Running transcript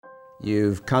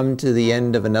You've come to the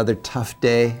end of another tough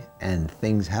day and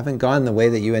things haven't gone the way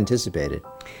that you anticipated.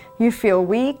 You feel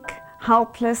weak,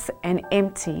 helpless, and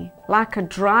empty, like a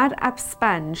dried up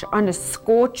sponge on a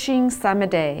scorching summer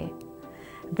day.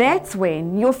 That's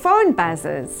when your phone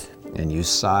buzzes. And you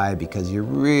sigh because you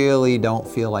really don't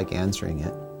feel like answering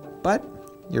it. But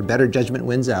your better judgment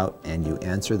wins out and you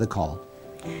answer the call.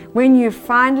 When you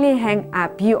finally hang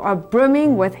up, you are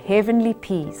brimming with heavenly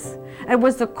peace. It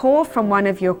was a call from one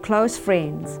of your close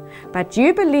friends, but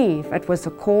you believe it was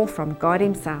a call from God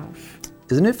Himself.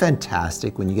 Isn't it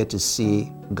fantastic when you get to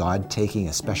see God taking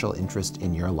a special interest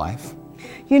in your life?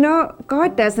 You know,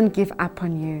 God doesn't give up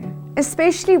on you,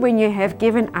 especially when you have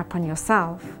given up on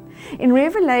yourself. In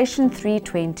Revelation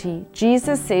 3:20,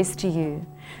 Jesus says to you,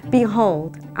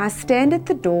 "Behold, I stand at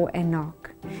the door and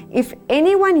knock. If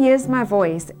anyone hears my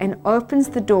voice and opens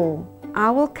the door,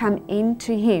 I will come in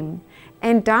to him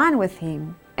and dine with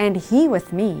him, and he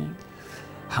with me."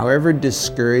 However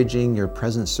discouraging your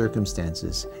present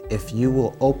circumstances, if you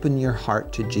will open your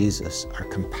heart to Jesus, our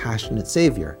compassionate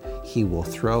Savior, He will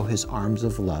throw His arms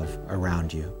of love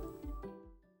around you.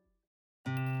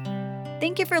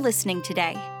 Thank you for listening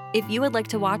today. If you would like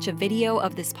to watch a video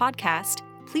of this podcast,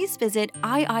 please visit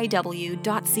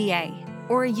iiw.ca,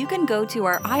 or you can go to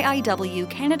our IIW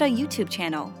Canada YouTube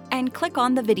channel and click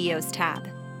on the Videos tab.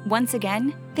 Once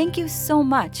again, thank you so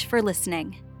much for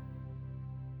listening.